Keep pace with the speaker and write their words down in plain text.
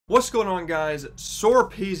What's going on, guys?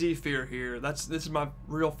 SoaRPz FEAR here. This is my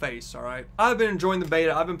real face, all right? I've been enjoying the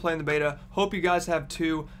beta. I've been playing the beta. Hope you guys have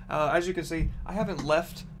too. As you can see, I haven't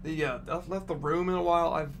left the room in a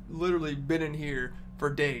while. I've literally been in here for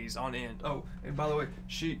days on end. Oh, and by the way,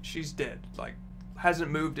 she's dead. Like,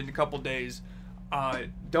 hasn't moved in a couple days.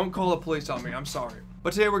 Don't call the police on me. I'm sorry.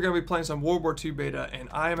 But today we're going to be playing some World War II beta, and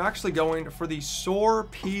I am actually going for the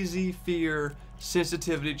SoaRPz FEAR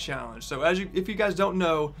sensitivity challenge. So if you guys don't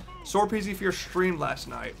know, SoaRPz FEAR streamed last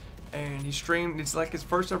night, and he streamed, it's like his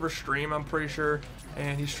first ever stream, I'm pretty sure,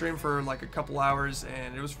 and he streamed for like a couple hours,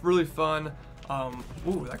 and it was really fun.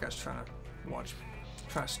 Ooh, that guy's trying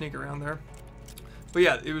to sneak around there. But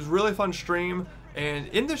yeah, it was really fun stream. And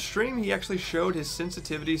in the stream, he actually showed his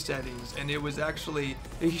sensitivity settings, and it was actually,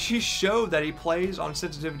 he showed that he plays on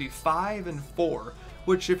sensitivity 5 and 4,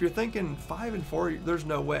 which if you're thinking 5 and 4, there's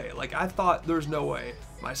no way. Like, I thought there's no way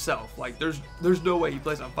myself. Like, there's no way he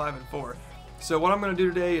plays on 5 and 4. So what I'm going to do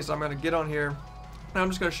today is I'm going to get on here, and I'm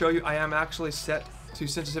just going to show you I am actually set to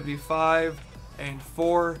sensitivity 5 and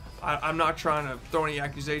 4. I'm not trying to throw any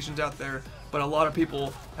accusations out there, but a lot of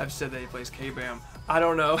people have said that he plays K-Bam. I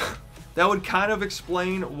don't know. That would kind of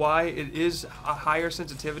explain why it is a higher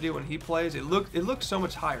sensitivity when he plays. It looks so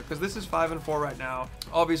much higher because this is 5 and 4 right now.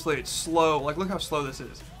 Obviously it's slow. Like, look how slow this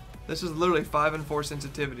is. This is literally 5 and 4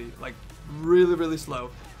 sensitivity, like really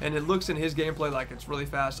slow. And it looks in his gameplay like it's really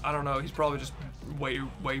fast. I don't know. He's probably just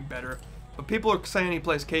way better. But people are saying he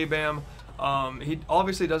plays K-Bam. He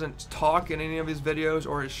obviously doesn't talk in any of his videos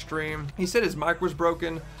or his stream. He said his mic was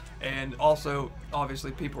broken. And also,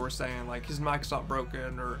 obviously, people were saying, like, his mic's not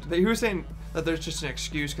broken, or he was saying that there's just an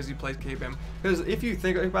excuse because he plays K-Bam. Because if you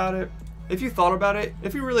think about it, if you thought about it,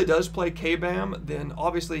 if he really does play K-Bam, then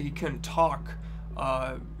obviously he couldn't talk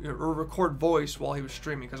or record voice while he was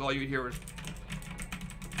streaming, because all you would hear was,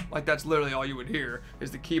 like, that's literally all you would hear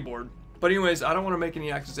is the keyboard. But anyways, I don't want to make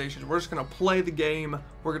any accusations. We're just going to play the game.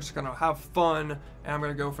 We're just going to have fun, and I'm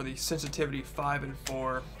going to go for the sensitivity 5 and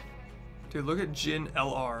 4. Dude, look at Jin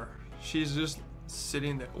LR. She's just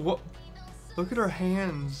sitting there. What? Look at her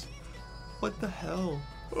hands. What the hell?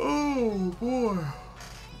 Oh, boy.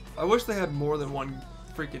 I wish they had more than one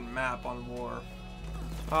freaking map on War.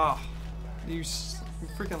 Ah, you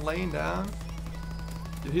freaking laying down?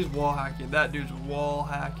 Dude, he's wall hacking. That dude's wall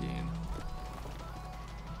hacking.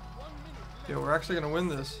 Yeah, we're actually going to win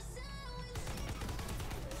this.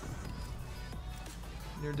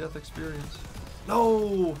 Near-death experience.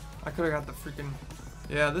 No! I could have got the freaking...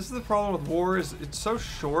 Yeah, this is the problem with War, is it's so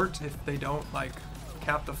short if they don't, like,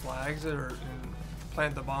 cap the flags or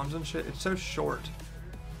plant the bombs and shit. It's so short.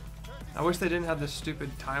 I wish they didn't have this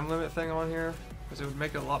stupid time limit thing on here, because it would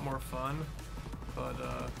make it a lot more fun. But,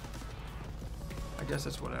 I guess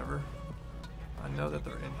it's whatever. I know that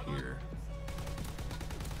they're in here.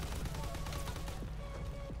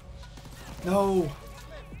 No!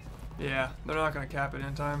 Yeah, they're not going to cap it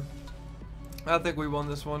in time. I think we won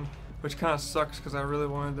this one, which kind of sucks because I really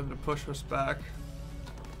wanted them to push us back.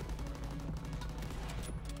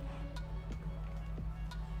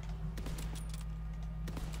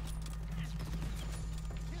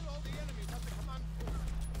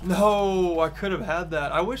 No, I could have had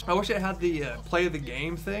that. I wish I had the play of the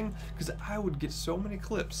game thing, because I would get so many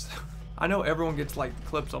clips. I know everyone gets like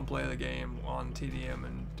clips on play of the game on TDM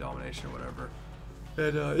and domination or whatever.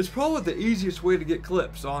 And it's probably the easiest way to get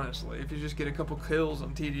clips, honestly. If you just get a couple kills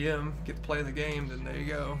on TDM, get to play the game, then there you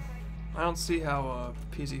go. I don't see how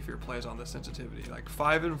PZ FEAR plays on this sensitivity. Like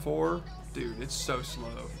 5 and 4, dude, it's so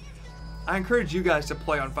slow. I encourage you guys to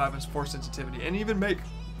play on 5 and 4 sensitivity, and even make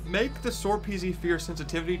the SoaRPz FEAR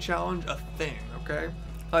sensitivity challenge a thing, okay?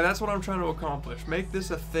 Like, that's what I'm trying to accomplish. Make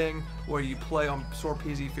this a thing where you play on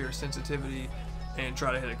SoaRPz FEAR sensitivity and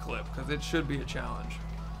try to hit a clip, because it should be a challenge.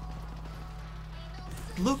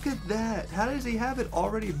 Look at that. How does he have it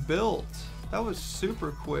already built? That was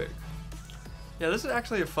super quick. Yeah, this is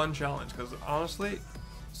actually a fun challenge because honestly,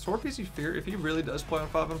 SoaRPz FEAR, if he really does play on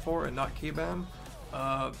 5 and 4 and not K-Bam,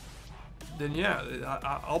 then yeah,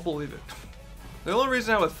 I'll believe it. The only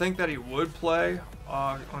reason I would think that he would play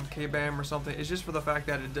on K-Bam or something is just for the fact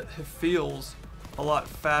that it feels a lot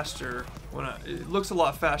faster when it looks a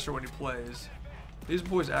lot faster when he plays. These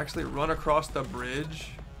boys actually run across the bridge.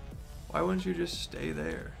 Why wouldn't you just stay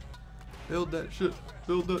there? Build that shit.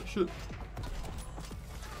 Build that shit.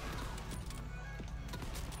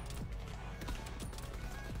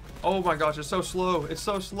 Oh my gosh, it's so slow. It's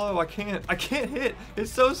so slow. I can't hit.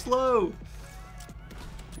 It's so slow.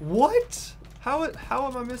 What? How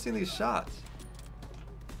am I missing these shots?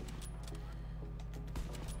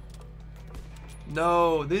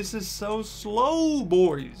 No, this is so slow,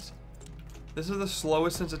 boys. This is the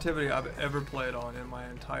slowest sensitivity I've ever played on in my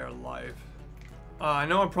entire life. I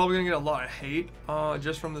know I'm probably gonna get a lot of hate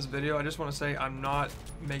just from this video. I just want to say I'm not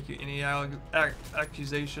making any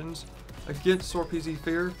accusations against SoaRPz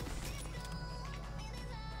FEAR.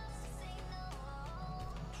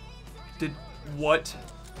 What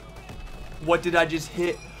did I just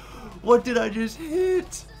hit? What did I just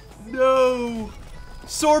hit? No!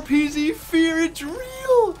 SoaRPz FEAR, it's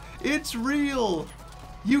real! It's real!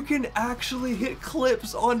 You can actually hit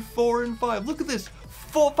clips on 4 and 5. Look at this.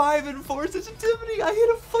 5 and 4 sensitivity. I hit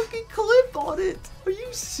a fucking clip on it. Are you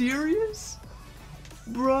serious?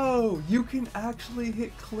 Bro, you can actually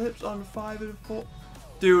hit clips on 5 and 4.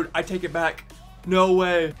 Dude, I take it back. No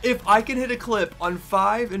way. If I can hit a clip on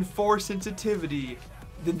 5 and 4 sensitivity,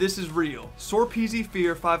 then this is real. SoaRPz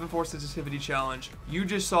FEAR 5 and 4 sensitivity challenge. You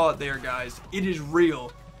just saw it there, guys. It is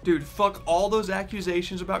real. Dude, fuck all those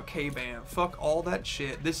accusations about K-Bam. Fuck all that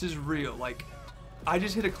shit. This is real. Like, I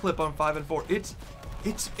just hit a clip on 5 and 4. It's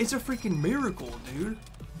a freaking miracle, dude.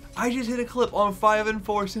 I just hit a clip on 5 and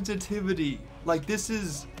 4 sensitivity. Like, this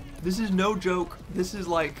is no joke. This is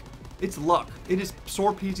like, it's luck. It is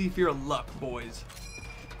SoaRPz FEAR luck, boys.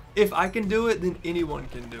 If I can do it, then anyone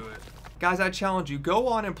can do it. Guys, I challenge you, go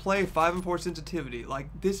on and play 5 and 4 sensitivity. Like,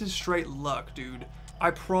 this is straight luck, dude. I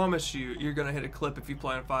promise you, you're gonna hit a clip if you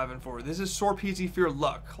play on 5 and 4. This is SoaRPz FEAR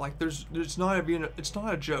luck. Like, it's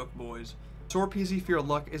not a joke, boys. SoaRPz FEAR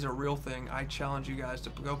luck is a real thing. I challenge you guys to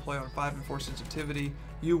go play on 5 and 4 sensitivity.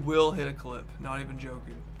 You will hit a clip. Not even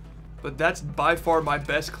joking. But that's by far my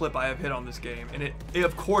best clip I have hit on this game, and it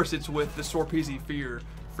of course it's with the SoaRPz FEAR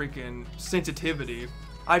freaking sensitivity.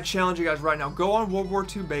 I challenge you guys right now. Go on World War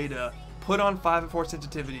II beta. Put on 5 and 4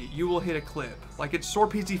 sensitivity. You will hit a clip. Like, it's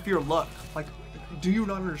SoaRPz FEAR luck. Like, do you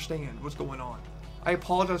not understand what's going on? I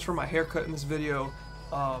apologize for my haircut in this video.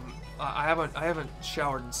 I haven't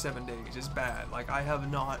showered in 7 days. It's bad. Like, I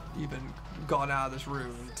have not even gone out of this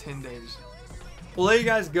room in 10 days. Well, there you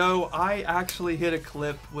guys go. I actually hit a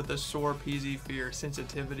clip with the SoaRPz FEAR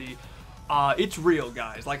sensitivity. It's real,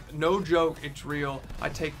 guys. Like, no joke, it's real. I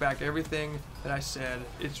take back everything that I said.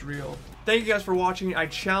 It's real. Thank you guys for watching. I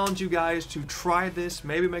challenge you guys to try this.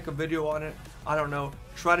 Maybe make a video on it. I don't know.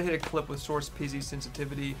 Try to hit a clip with SoaRPz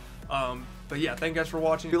sensitivity. But yeah, thank you guys for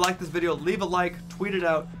watching. If you like this video, leave a like, tweet it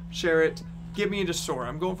out, share it. Get me into SoaR.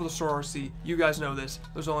 I'm going for the SoaRRC. You guys know this.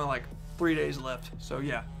 There's only like 3 days left. So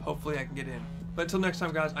yeah, hopefully I can get in. But until next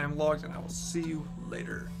time, guys, I am Logz, and I will see you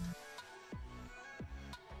later.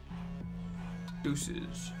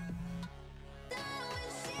 Deuces.